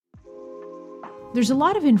There's a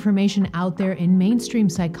lot of information out there in mainstream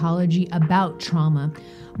psychology about trauma,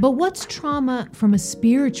 but what's trauma from a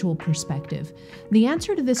spiritual perspective? The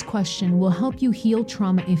answer to this question will help you heal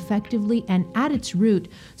trauma effectively and at its root,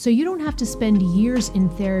 so you don't have to spend years in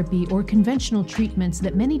therapy or conventional treatments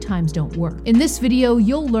that many times don't work. In this video,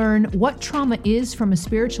 you'll learn what trauma is from a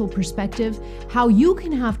spiritual perspective, how you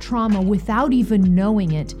can have trauma without even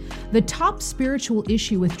knowing it, the top spiritual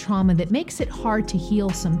issue with trauma that makes it hard to heal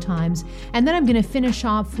sometimes, and then I'm going to finish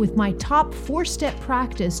off with my top 4-step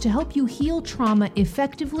practice to help you heal trauma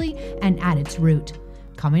effectively and at its root.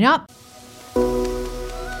 Coming up.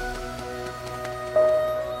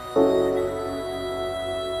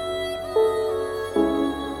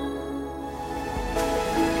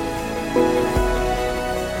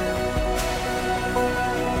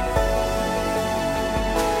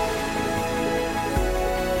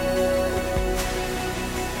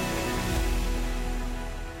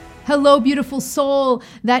 Hello, beautiful soul.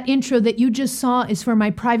 That intro that you just saw is for my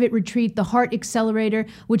private retreat, the Heart Accelerator,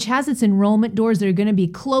 which has its enrollment doors that are going to be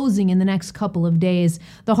closing in the next couple of days.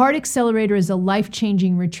 The Heart Accelerator is a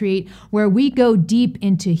life-changing retreat where we go deep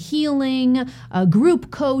into healing, group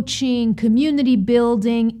coaching, community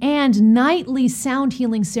building, and nightly sound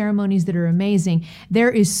healing ceremonies that are amazing.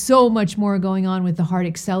 There is so much more going on with the Heart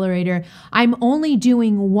Accelerator. I'm only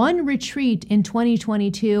doing one retreat in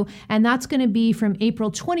 2022, and that's going to be from April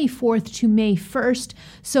 24th to May 1st.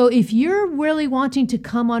 So if you're really wanting to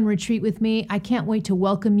come on retreat with me, I can't wait to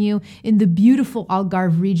welcome you in the beautiful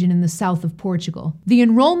Algarve region in the south of Portugal. The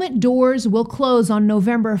enrollment doors will close on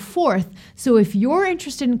November 4th. So if you're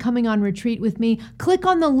interested in coming on retreat with me, click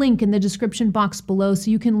on the link in the description box below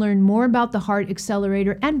so you can learn more about the Heart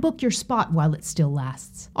Accelerator and book your spot while it still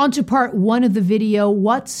lasts. On to part 1 of the video,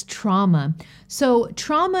 what's trauma? So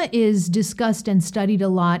trauma is discussed and studied a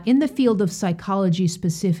lot in the field of psychology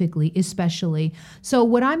specifically, especially. So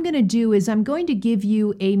what I'm going to do is I'm going to give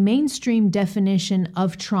you a mainstream definition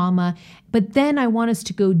of trauma, but then I want us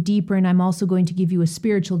to go deeper, and I'm also going to give you a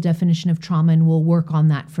spiritual definition of trauma, and we'll work on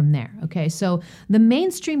that from there. Okay, so the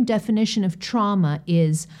mainstream definition of trauma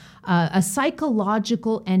is a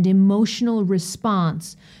psychological and emotional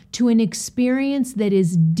response to an experience that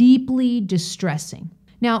is deeply distressing.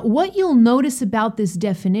 Now, what you'll notice about this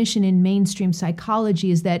definition in mainstream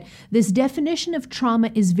psychology is that this definition of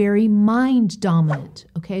trauma is very mind dominant.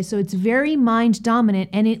 Okay, so it's very mind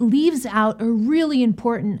dominant, and it leaves out a really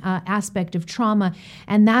important aspect of trauma,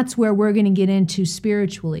 and that's where we're going to get into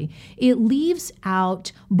spiritually. It leaves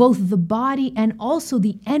out both the body and also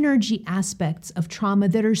the energy aspects of trauma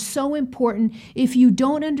that are so important. If you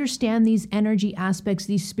don't understand these energy aspects,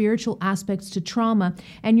 these spiritual aspects to trauma,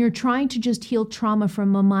 and you're trying to just heal trauma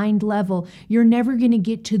from a mind level, you're never going to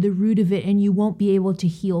get to the root of it, and you won't be able to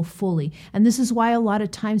heal fully. And this is why a lot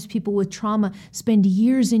of times people with trauma spend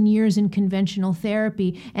years and years in conventional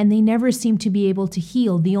therapy, and they never seem to be able to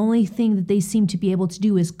heal. The only thing that they seem to be able to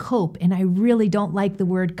do is cope. And I really don't like the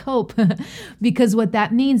word cope because what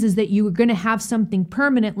that means is that you're going to have something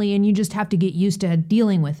permanently and you just have to get used to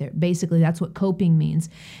dealing with it. Basically, that's what coping means.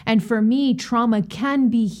 And for me, trauma can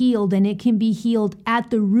be healed, and it can be healed at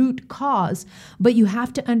the root cause, but you have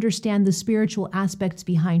to understand the spiritual aspects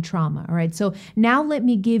behind trauma. All right. So now let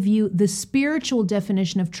me give you the spiritual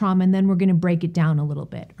definition of trauma, and then we're going to break it down a little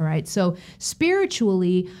bit. All right. So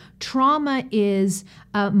spiritually, trauma is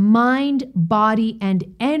a mind, body, and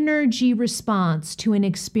energy response to an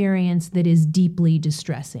experience that is deeply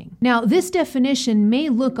distressing. Now, this definition may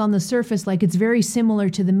look on the surface like it's very similar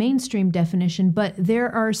to the mainstream definition, but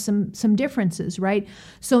there are some differences, right?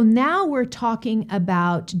 So now we're talking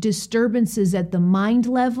about disturbances at the mind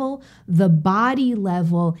level, the body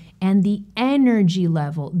level, and the energy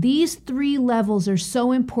level. These 3 levels are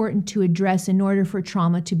so important to address in order for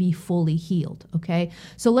trauma to be fully healed. Okay,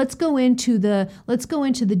 so let's go into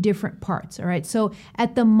the different parts. All right, so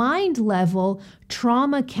at the mind level,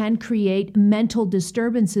 trauma can create mental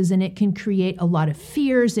disturbances, and it can create a lot of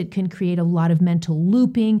fears. It can create a lot of mental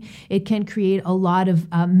looping. It can create a lot of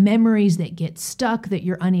memories that get stuck that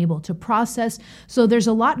you're unable to process. So there's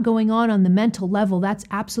a lot going on the mental level. That's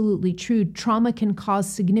absolutely true. Trauma can cause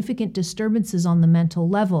significant disturbances on the mental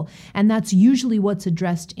level, and that's usually what's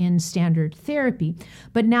addressed in standard therapy.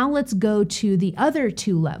 But now let's go to the other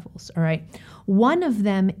 2 levels. All right. One of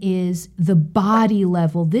them is the body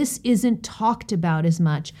level. This isn't talked about as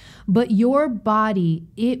much, but your body,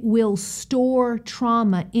 it will store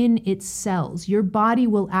trauma in its cells. Your body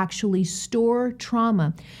will actually store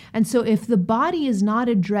trauma. And so if the body is not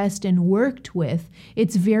addressed and worked with,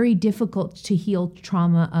 it's very difficult to heal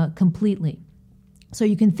trauma completely. So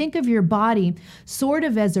you can think of your body sort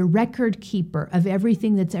of as a record keeper of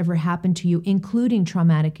everything that's ever happened to you, including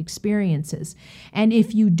traumatic experiences. And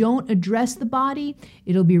if you don't address the body,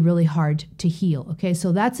 it'll be really hard to heal. Okay,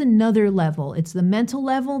 so that's another level. It's the mental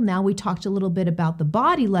level. Now we talked a little bit about the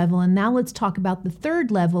body level, and now let's talk about the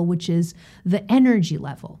third level, which is the energy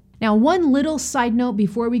level. Now, one little side note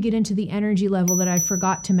before we get into the energy level that I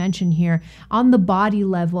forgot to mention here, on the body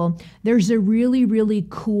level, there's a really, really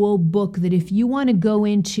cool book that if you want to go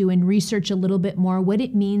into and research a little bit more what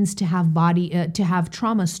it means to have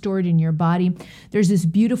trauma stored in your body, there's this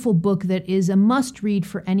beautiful book that is a must read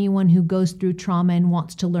for anyone who goes through trauma and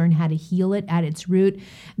wants to learn how to heal it at its root.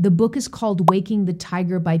 The book is called Waking the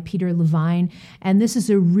Tiger by Peter Levine, and this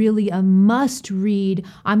is a must read.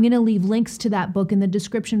 I'm going to leave links to that book in the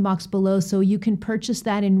description box below so you can purchase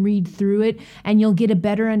that and read through it, and you'll get a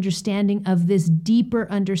better understanding of this deeper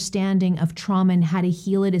understanding of trauma and how to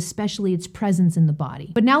heal it, especially its presence in the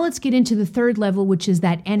body. But now let's get into the third level, which is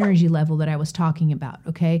that energy level that I was talking about,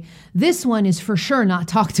 okay? This one is for sure not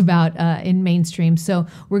talked about in mainstream, so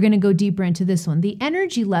we're going to go deeper into this one. The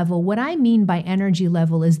energy level, what I mean by energy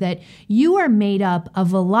level is that you are made up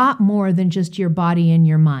of a lot more than just your body and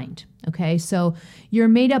your mind. Okay, so you're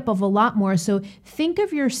made up of a lot more. So think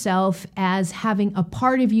of yourself as having a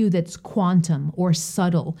part of you that's quantum or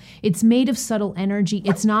subtle. It's made of subtle energy.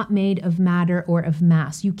 It's not made of matter or of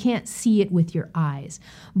mass. You can't see it with your eyes,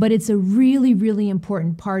 but it's a really, really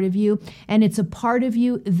important part of you. And it's a part of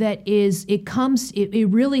you that it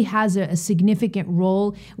really has a significant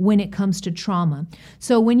role when it comes to trauma.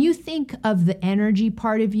 So when you think of the energy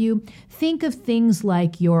part of you, think of things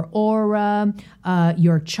like your aura,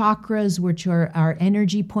 your chakras, which are our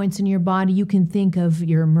energy points in your body. You can think of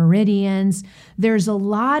your meridians. There's a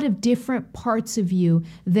lot of different parts of you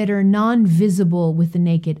that are non-visible with the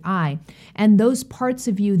naked eye. And those parts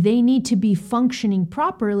of you, they need to be functioning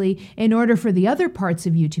properly in order for the other parts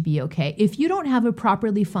of you to be okay. If you don't have a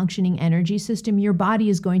properly functioning energy system, your body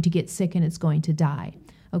is going to get sick and it's going to die.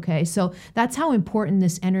 Okay, so that's how important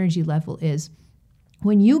this energy level is.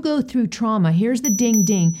 When you go through trauma, here's the ding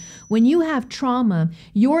ding. When you have trauma,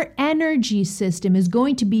 your energy system is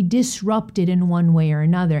going to be disrupted in one way or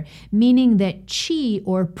another, meaning that chi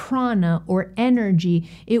or prana or energy,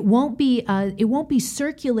 it won't be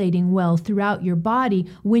circulating well throughout your body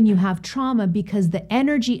when you have trauma, because the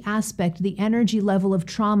energy aspect, the energy level of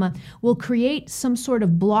trauma will create some sort of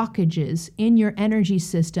blockages in your energy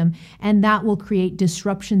system, and that will create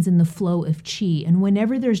disruptions in the flow of chi. And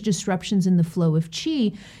whenever there's disruptions in the flow of chi,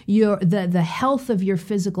 the health of your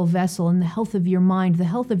physical vessel and the health of your mind, the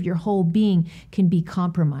health of your whole being can be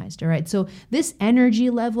compromised. All right. So this energy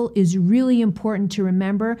level is really important to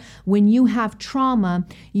remember. When you have trauma,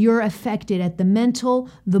 you're affected at the mental,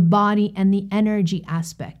 the body, and the energy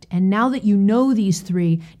aspect. And now that you know these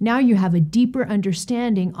three, now you have a deeper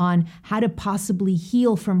understanding on how to possibly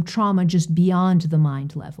heal from trauma just beyond the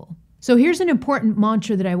mind level. So here's an important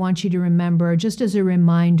mantra that I want you to remember, just as a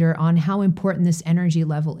reminder on how important this energy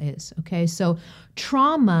level is. Okay, so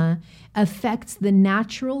trauma affects the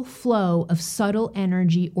natural flow of subtle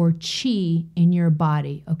energy or chi in your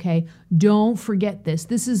body. Okay, don't forget this.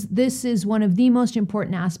 This is one of the most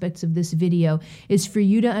important aspects of this video, is for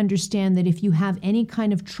you to understand that if you have any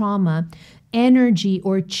kind of trauma, energy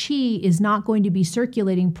or chi is not going to be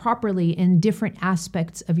circulating properly in different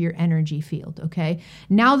aspects of your energy field, okay?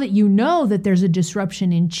 Now that you know that there's a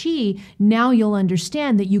disruption in chi, now you'll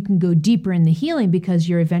understand that you can go deeper in the healing, because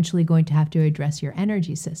you're eventually going to have to address your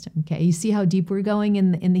energy system, okay? You see how deep we're going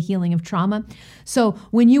in the healing of trauma? So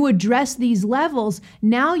when you address these levels,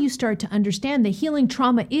 now you start to understand that healing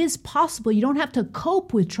trauma is possible. You don't have to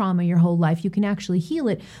cope with trauma your whole life. You can actually heal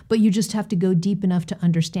it, but you just have to go deep enough to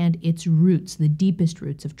understand its roots, the deepest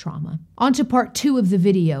roots of trauma. On to part 2 of the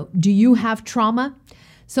video. Do you have trauma?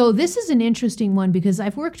 So this is an interesting one, because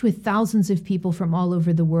I've worked with thousands of people from all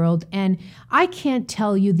over the world, and I can't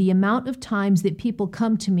tell you the amount of times that people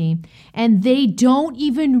come to me and they don't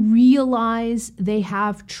even realize they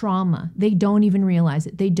have trauma. They don't even realize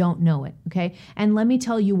it. They don't know it, okay? And let me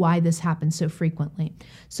tell you why this happens so frequently.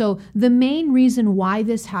 So the main reason why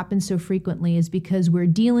this happens so frequently is because we're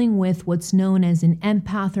dealing with what's known as an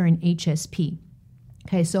empath or an HSP.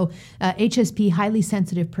 Okay, so HSP, highly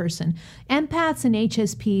sensitive person. Empaths and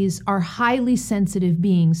HSPs are highly sensitive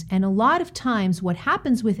beings. And a lot of times what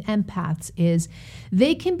happens with empaths is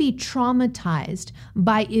they can be traumatized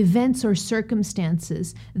by events or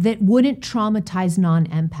circumstances that wouldn't traumatize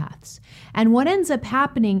non-empaths. And what ends up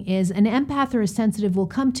happening is an empath or a sensitive will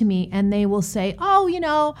come to me and they will say, oh,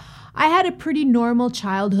 I had a pretty normal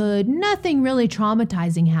childhood. Nothing really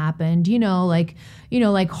traumatizing happened,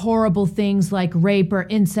 like horrible things like rape or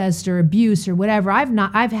incest or abuse or whatever. I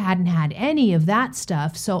hadn't had any of that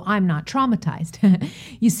stuff, so I'm not traumatized.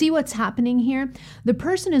 You see what's happening here? The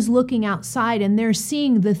person is looking outside and they're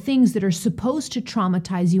seeing the things that are supposed to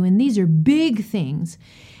traumatize you, and these are big things.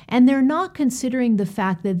 And they're not considering the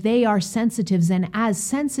fact that they are sensitives, and as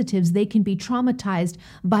sensitives, they can be traumatized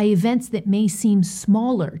by events that may seem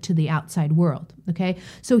smaller to the outside world, okay?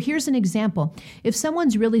 So here's an example. If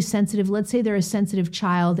someone's really sensitive, let's say they're a sensitive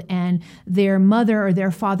child and their mother or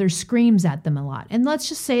their father screams at them a lot. And let's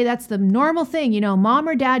just say that's the normal thing. Mom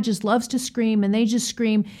or dad just loves to scream and they just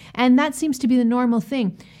scream, and that seems to be the normal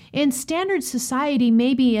thing. In standard society,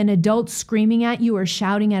 maybe an adult screaming at you or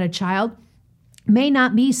shouting at a child may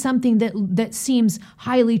not be something that seems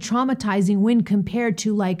highly traumatizing when compared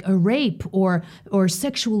to like a rape or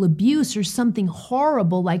sexual abuse or something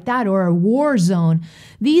horrible like that, or a war zone.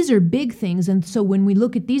 These are big things. And so when we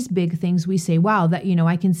look at these big things, we say, wow, that,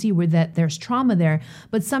 I can see where that there's trauma there.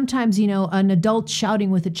 But sometimes, an adult shouting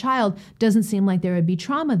with a child doesn't seem like there would be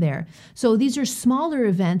trauma there. So these are smaller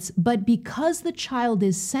events, but because the child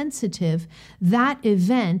is sensitive, that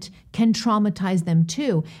event can traumatize them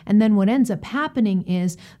too. And then what ends up happening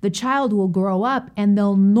is the child will grow up and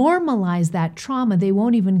they'll normalize that trauma. They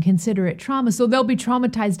won't even consider it trauma. So they'll be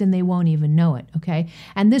traumatized and they won't even know it, okay?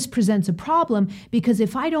 And this presents a problem because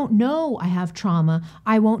if I don't know I have trauma,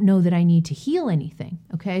 I won't know that I need to heal anything,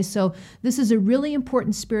 okay? So this is a really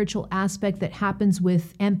important spiritual aspect that happens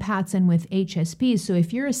with empaths and with HSPs. So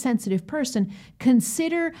if you're a sensitive person,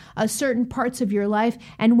 consider certain parts of your life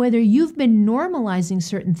and whether you've been normalizing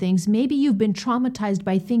certain things. Maybe you've been traumatized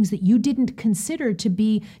by things that you didn't consider to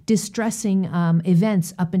be distressing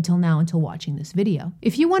events up until now, until watching this video.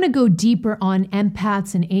 If you want to go deeper on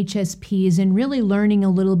empaths and HSPs and really learning a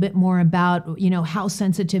little bit more about, how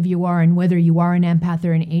sensitive you are and whether you are an empath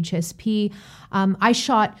or an HSP, I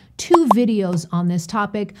shot 2 videos on this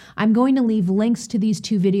topic. I'm going to leave links to these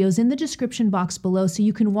 2 videos in the description box below so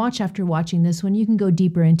you can watch after watching this one. You can go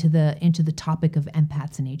deeper into the topic of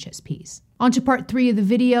empaths and HSPs. On to part 3 of the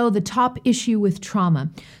video, the top issue with trauma.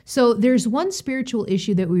 So there's one spiritual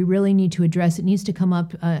issue that we really need to address. It needs to come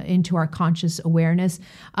up into our conscious awareness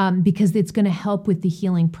because it's going to help with the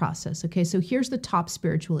healing process. Okay, so here's the top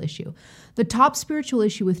spiritual issue. The top spiritual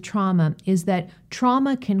issue with trauma is that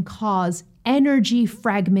trauma can cause energy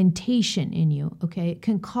fragmentation in you, okay? It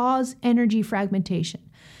can cause energy fragmentation.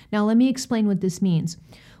 Now, let me explain what this means.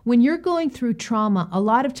 When you're going through trauma, a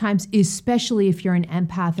lot of times, especially if you're an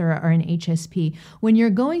empath or an HSP, when you're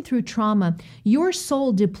going through trauma, your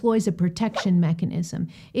soul deploys a protection mechanism.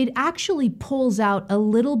 It actually pulls out a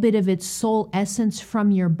little bit of its soul essence from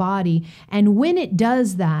your body. And when it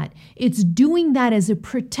does that, it's doing that as a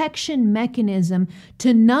protection mechanism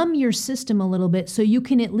to numb your system a little bit so you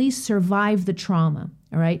can at least survive the trauma.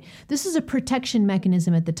 All right. This is a protection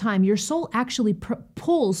mechanism at the time. Your soul actually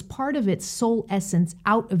pulls part of its soul essence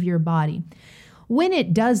out of your body. When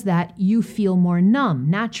it does that, you feel more numb.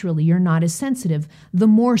 Naturally, you're not as sensitive. The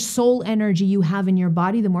more soul energy you have in your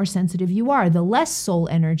body, the more sensitive you are. The less soul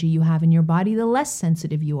energy you have in your body, the less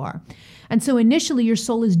sensitive you are. And so initially, your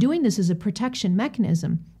soul is doing this as a protection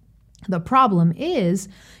mechanism. The problem is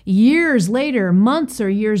years later, months or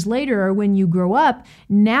years later, or when you grow up,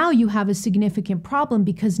 now you have a significant problem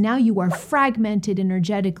because now you are fragmented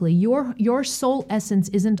energetically. Your soul essence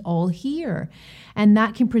isn't all here. And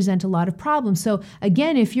that can present a lot of problems. So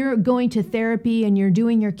again, if you're going to therapy and you're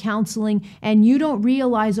doing your counseling and you don't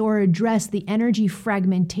realize or address the energy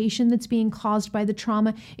fragmentation that's being caused by the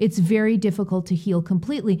trauma, it's very difficult to heal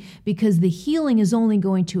completely because the healing is only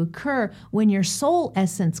going to occur when your soul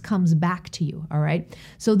essence comes back to you, all right?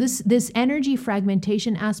 So this energy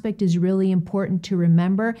fragmentation aspect is really important to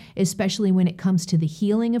remember, especially when it comes to the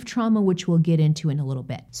healing of trauma, which we'll get into in a little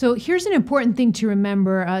bit. So here's an important thing to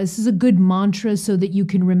remember. This is a good mantra so that you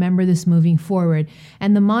can remember this moving forward.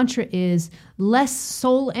 And the mantra is less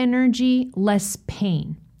soul energy, less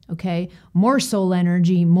pain. okay? More soul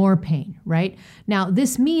energy, more pain, right? Now,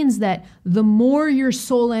 this means that the more your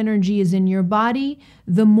soul energy is in your body,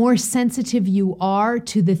 the more sensitive you are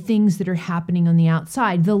to the things that are happening on the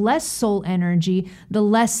outside. The less soul energy, the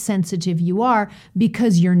less sensitive you are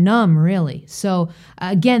because you're numb, really. So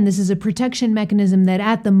again, this is a protection mechanism that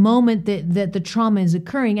at the moment that the trauma is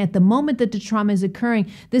occurring,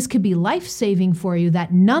 this could be life-saving for you.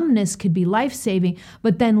 That numbness could be life-saving,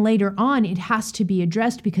 but then later on, it has to be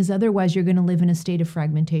addressed because otherwise you're going to live in a state of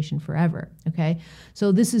fragmentation forever, okay?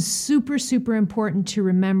 So this is super, super important to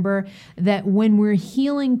remember that when we're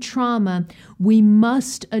healing trauma, we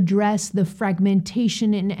must address the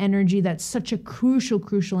fragmentation in energy. That's such a crucial,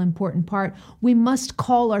 important part. We must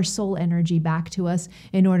call our soul energy back to us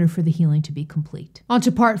in order for the healing to be complete. On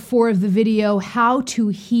to part 4 of the video, how to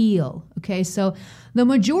heal. Okay, so the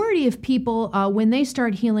majority of people, when they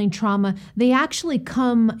start healing trauma, they actually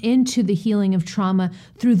come into the healing of trauma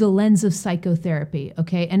through the lens of psychotherapy,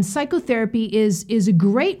 okay? And psychotherapy is a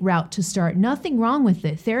great route to start. Nothing wrong with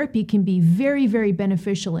it. Therapy can be very, very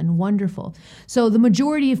beneficial and wonderful. So the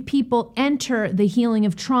majority of people enter the healing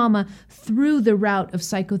of trauma through the route of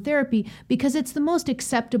psychotherapy because it's the most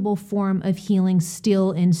acceptable form of healing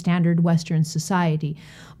still in standard Western society.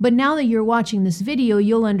 But now that you're watching this video,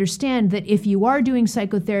 you'll understand that if you are doing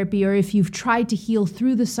psychotherapy or if you've tried to heal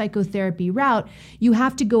through the psychotherapy route, you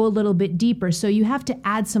have to go a little bit deeper. So you have to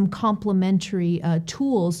add some complementary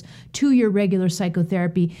tools to your regular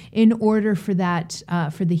psychotherapy in order for that,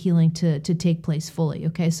 for the healing to take place fully.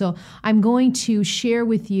 Okay, so I'm going to share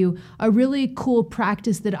with you a really cool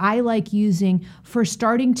practice that I like using for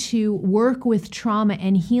starting to work with trauma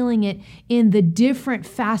and healing it in the different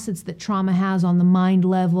facets that trauma has on the mind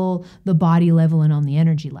level, the body level, and on the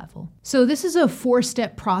energy level. So this is a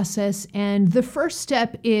 4-step process, and the first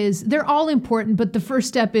step is, they're all important, but the first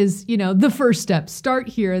step is, the first step. Start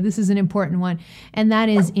here. This is an important one, and that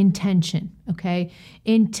is intention. Okay,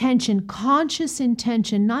 intention, conscious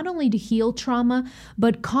intention, not only to heal trauma,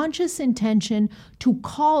 but conscious intention to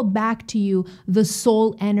call back to you the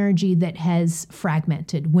soul energy that has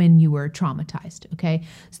fragmented when you were traumatized. Okay,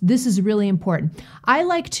 so this is really important. I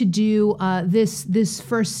like to do this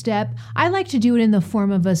first step. I like to do it in the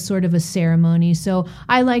form of a sort of a ceremony. So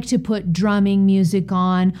I like to put drumming music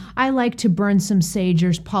on. I like to burn some sage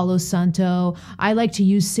or Palo Santo. I like to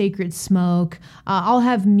use sacred smoke. I'll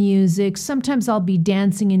have music. Sometimes I'll be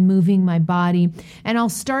dancing and moving my body, and I'll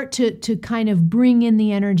start to kind of bring in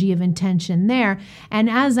the energy of intention there. And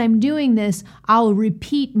as I'm doing this, I'll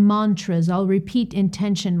repeat mantras. I'll repeat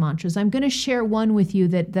intention mantras. I'm going to share one with you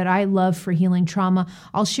that I love for healing trauma.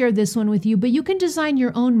 I'll share this one with you, but you can design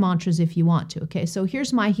your own mantras if you want to. Okay, so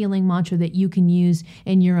here's my healing mantra that you can use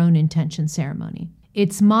in your own intention ceremony.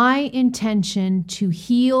 It's my intention to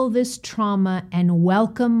heal this trauma and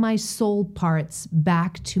welcome my soul parts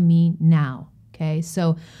back to me now. Okay,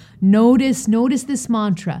 so notice this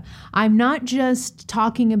mantra. I'm not just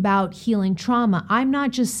talking about healing trauma. I'm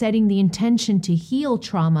not just setting the intention to heal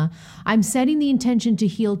trauma. I'm setting the intention to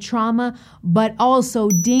heal trauma, but also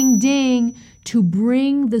ding, ding, to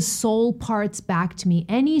bring the soul parts back to me.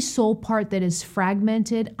 Any soul part that is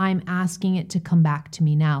fragmented, I'm asking it to come back to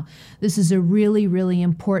me now. This is a really, really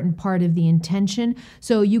important part of the intention.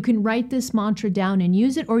 So you can write this mantra down and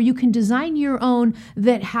use it, or you can design your own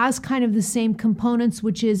that has kind of the same components,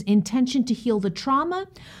 which is intention to heal the trauma,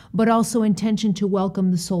 but also intention to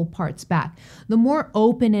welcome the soul parts back. The more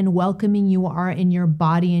open and welcoming you are in your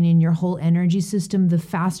body and in your whole energy system, the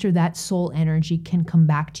faster that soul energy can come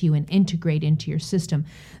back to you and integrate into your system.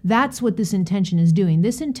 That's what this intention is doing.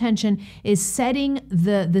 This intention is setting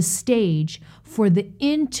the stage for the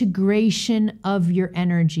integration of your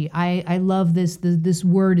energy. I love this. This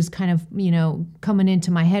word is kind of, coming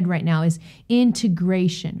into my head right now, is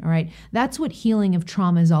integration. All right. That's what healing of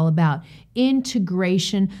trauma is all about.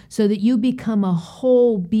 Integration, so that you become a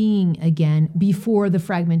whole being again before the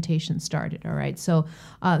fragmentation started. All right. So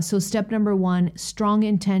step number 1, strong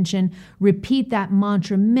intention. Repeat that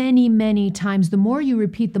mantra many, many times. The more you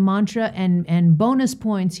repeat the mantra, and bonus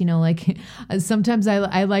points, like sometimes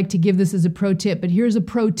I like to give this as a pro tip, but here's a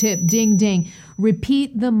pro tip. Ding, ding.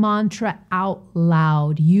 Repeat the mantra out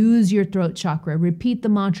loud. Use your throat chakra. Repeat the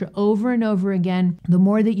mantra over and over again. The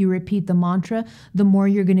more that you repeat the mantra, the more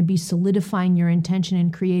you're going to be solidifying your intention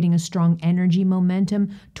and creating a strong energy momentum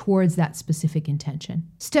towards that specific intention.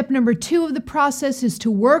 Step number 2 of the process is to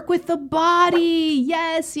work with the body.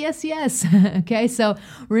 Yes. Okay, so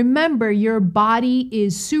remember, your body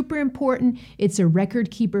is super important. It's a record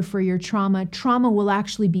keeper for your trauma. Trauma will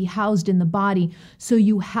actually be housed in the body. body. So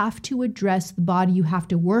you have to address the body. You have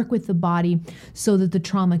to work with the body so that the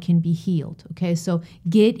trauma can be healed. Okay, so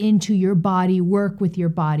get into your body, work with your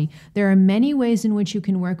body. There are many ways in which you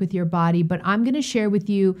can work with your body, but I'm going to share with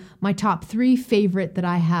you my top 3 favorite that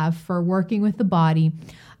I have for working with the body.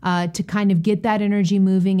 To kind of get that energy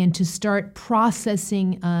moving and to start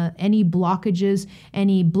processing any blockages,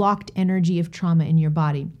 any blocked energy of trauma in your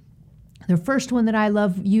body. The first one that I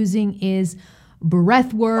love using is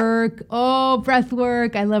breath work. Oh, breath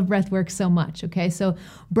work. I love breath work so much. Okay, so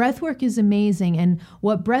breath work is amazing. And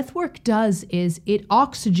what breath work does is it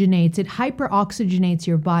oxygenates, it hyperoxygenates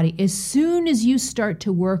your body. As soon as you start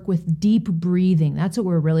to work with deep breathing, that's what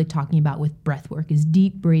we're really talking about with breath work, is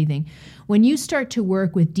deep breathing. When you start to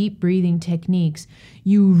work with deep breathing techniques,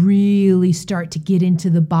 you really start to get into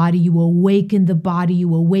the body. You awaken the body.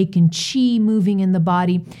 You awaken chi moving in the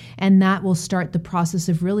body. And that will start the process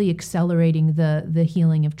of really accelerating the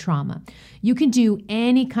healing of trauma. You can do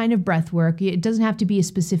any kind of breath work. It doesn't have to be a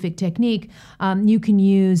specific technique. You can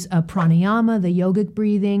use a pranayama, the yogic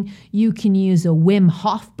breathing. You can use a Wim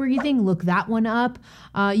Hof breathing. Look that one up.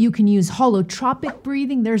 You can use holotropic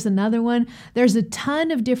breathing. There's another one. There's a ton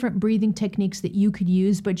of different breathing techniques that you could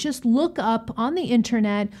use, but just look up on the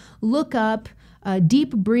internet, look up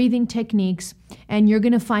deep breathing techniques, and you're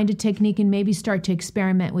going to find a technique and maybe start to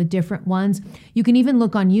experiment with different ones. You can even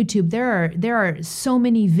look on YouTube. There are so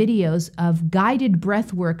many videos of guided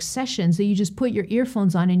breathwork sessions that you just put your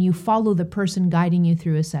earphones on and you follow the person guiding you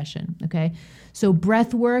through a session. Okay, so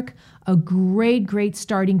breath work, a great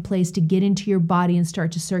starting place to get into your body and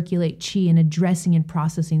start to circulate chi and addressing and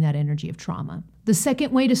processing that energy of trauma. The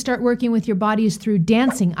second way to start working with your body is through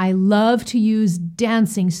dancing. I love to use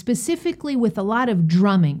dancing, specifically with a lot of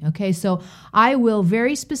drumming. Okay, so I will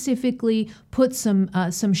very specifically put some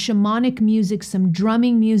shamanic music, some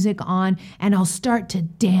drumming music on, and I'll start to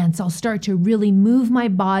dance. I'll start to really move my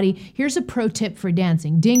body. Here's a pro tip for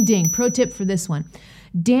dancing. Ding, ding. Pro tip for this one.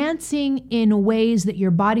 Dancing in ways that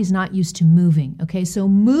your body's not used to moving. Okay, so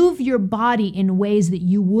move your body in ways that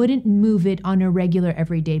you wouldn't move it on a regular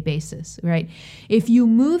everyday basis, right? If you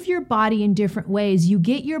move your body in different ways, you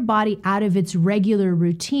get your body out of its regular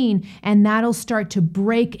routine, and that'll start to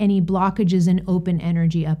break any blockages and open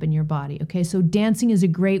energy up in your body. Okay, so dancing is a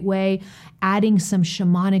great way. Adding some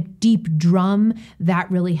shamanic deep drum,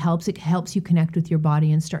 that really helps. It helps you connect with your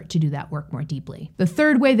body and start to do that work more deeply. The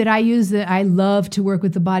third way that I use that I love to work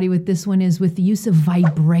with the body with this one is with the use of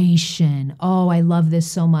vibration. Oh, I love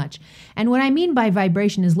this so much. And what I mean by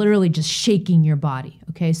vibration is literally just shaking your body.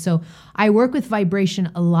 Okay, so I work with vibration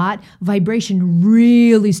a lot. Vibration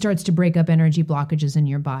really starts to break up energy blockages in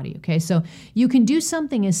your body. Okay, so you can do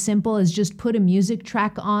something as simple as just put a music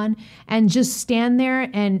track on and just stand there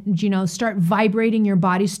and, start vibrating your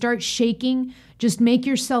body, start shaking. Just make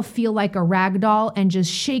yourself feel like a rag doll and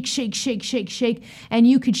just shake. And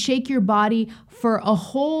you could shake your body for a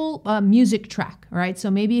whole music track, all right? So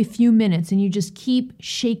maybe a few minutes, and you just keep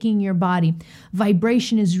shaking your body.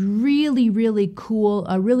 Vibration is really cool,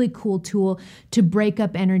 a really cool tool to break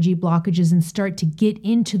up energy blockages and start to get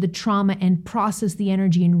into the trauma and process the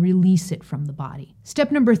energy and release it from the body.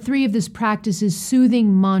 Step number 3 of this practice is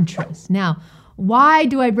soothing mantras. Now, why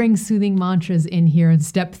do I bring soothing mantras in here in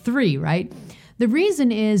step 3, right? The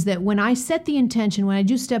reason is that when I set the intention, when I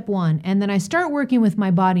do step 1, and then I start working with my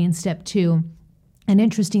body in step 2, an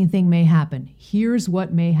interesting thing may happen. Here's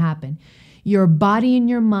what may happen. Your body and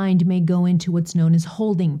your mind may go into what's known as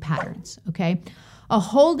holding patterns, okay? A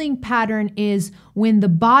holding pattern is when the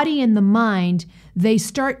body and the mind, they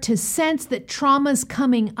start to sense that trauma's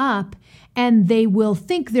coming up, and they will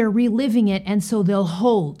think they're reliving it, and so they'll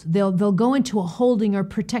hold. They'll go into a holding or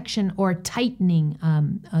protection or tightening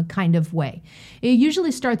kind of way. It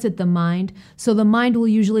usually starts at the mind, so the mind will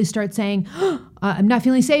usually start saying, I'm not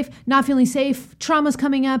feeling safe, trauma's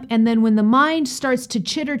coming up, and then when the mind starts to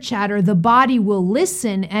chitter-chatter, the body will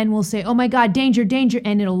listen and will say, oh my God, danger,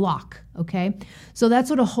 and it'll lock. Okay, so that's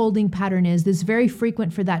what a holding pattern is. It's very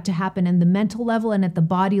frequent for that to happen in the mental level and at the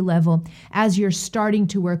body level as you're starting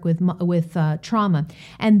to work with trauma.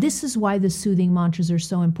 And this is why the soothing mantras are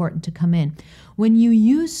so important to come in. When you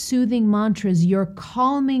use soothing mantras, you're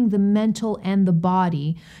calming the mental and the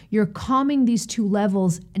body. You're calming these two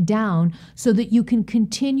levels down so that you can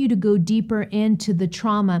continue to go deeper into the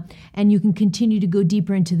trauma and you can continue to go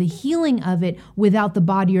deeper into the healing of it without the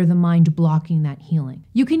body or the mind blocking that healing.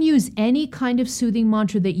 You can use any kind of soothing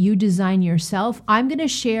mantra that you design yourself. I'm going to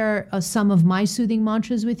share some of my soothing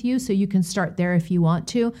mantras with you so you can start there if you want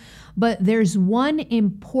to. But there's one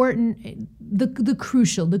important the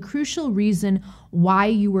crucial reason why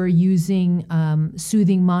you are using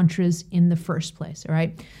soothing mantras in the first place, all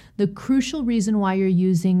right? The crucial reason why you're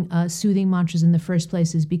using soothing mantras in the first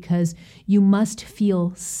place is because you must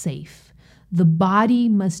feel safe. The body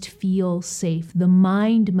must feel safe. The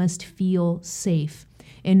mind must feel safe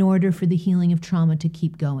in order for the healing of trauma to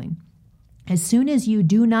keep going. As soon as you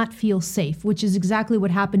do not feel safe, which is exactly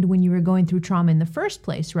what happened when you were going through trauma in the first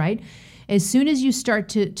place, right? As soon as you start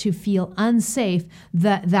to feel unsafe,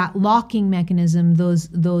 that locking mechanism,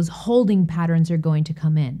 those holding patterns are going to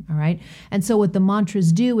come in, all right? And so what the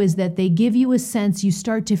mantras do is that they give you a sense, you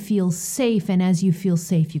start to feel safe, and as you feel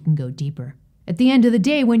safe, you can go deeper. At the end of the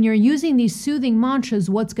day, when you're using these soothing mantras,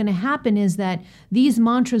 what's going to happen is that these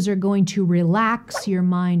mantras are going to relax your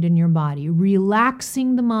mind and your body.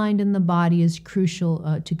 Relaxing the mind and the body is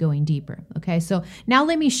crucial to going deeper. Okay, so now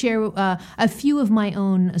let me share a few of my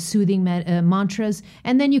own soothing mantras,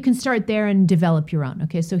 and then you can start there and develop your own.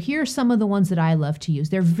 Okay, so here are some of the ones that I love to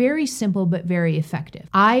use. They're very simple but very effective.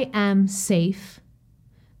 I am safe.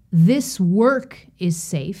 This work is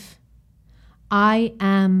safe. I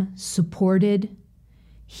am supported.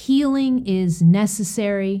 Healing is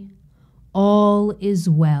necessary. All is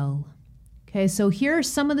well. Okay, so here are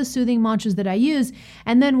some of the soothing mantras that I use.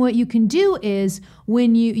 And then what you can do is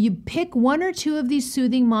when you pick one or two of these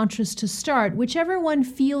soothing mantras to start, whichever one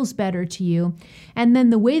feels better to you. And then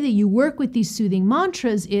the way that you work with these soothing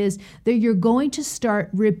mantras is that you're going to start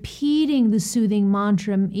repeating the soothing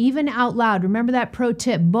mantra even out loud. Remember that pro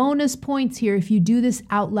tip, bonus points here if you do this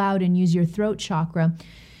out loud and use your throat chakra.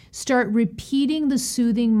 Start repeating the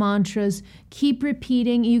soothing mantras. Keep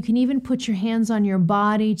repeating. You can even put your hands on your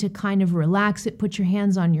body to kind of relax it. Put your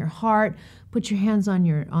hands on your heart. Put your hands on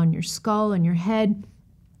your skull and your head.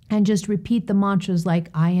 And just repeat the mantras like,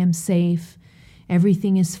 I am safe.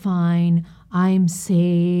 Everything is fine. I'm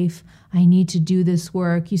safe. I need to do this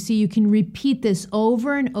work. You see, you can repeat this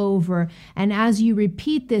over and over. And as you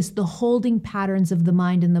repeat this, the holding patterns of the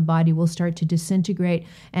mind and the body will start to disintegrate,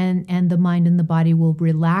 and the mind and the body will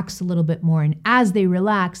relax a little bit more. And as they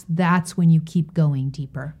relax, that's when you keep going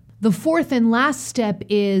deeper. The fourth and last step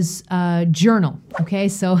is journal. Okay,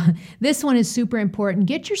 so this one is super important.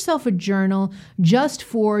 Get yourself a journal just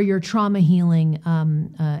for your trauma healing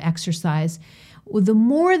exercise. The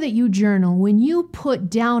more that you journal, when you put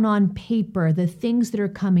down on paper the things that are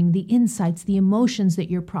coming, the insights, the emotions that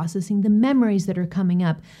you're processing, the memories that are coming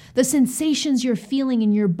up, the sensations you're feeling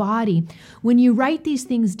in your body, when you write these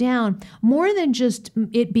things down, more than just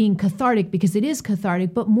it being cathartic, because it is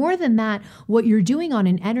cathartic, but more than that, what you're doing on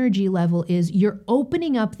an energy level is you're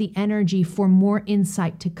opening up the energy for more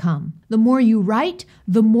insight to come. The more you write,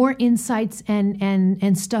 the more insights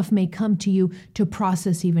and stuff may come to you to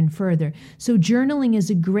process even further. So journaling is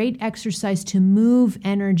a great exercise to move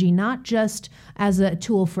energy, not just as a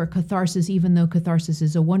tool for catharsis, even though catharsis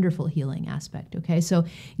is a wonderful healing aspect, okay? So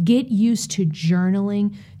get used to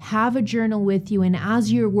journaling, have a journal with you, and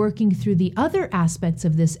as you're working through the other aspects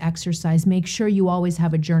of this exercise, make sure you always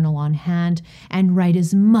have a journal on hand and write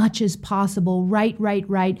as much as possible. Write.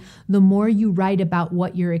 The more you write about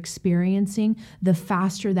what you're experiencing, the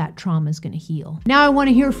faster that trauma is going to heal. Now I want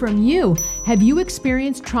to hear from you. Have you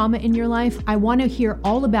experienced trauma in your life? I want to hear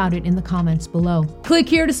all about it in the comments below. Click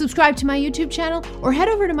here to subscribe to my YouTube channel or head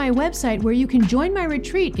over to my website where you can join my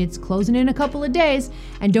retreat. It's closing in a couple of days.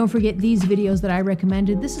 And don't forget these videos that I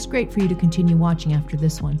recommended. This is great for you to continue watching after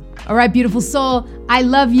this one. All right, beautiful soul. I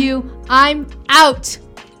love you. I'm out.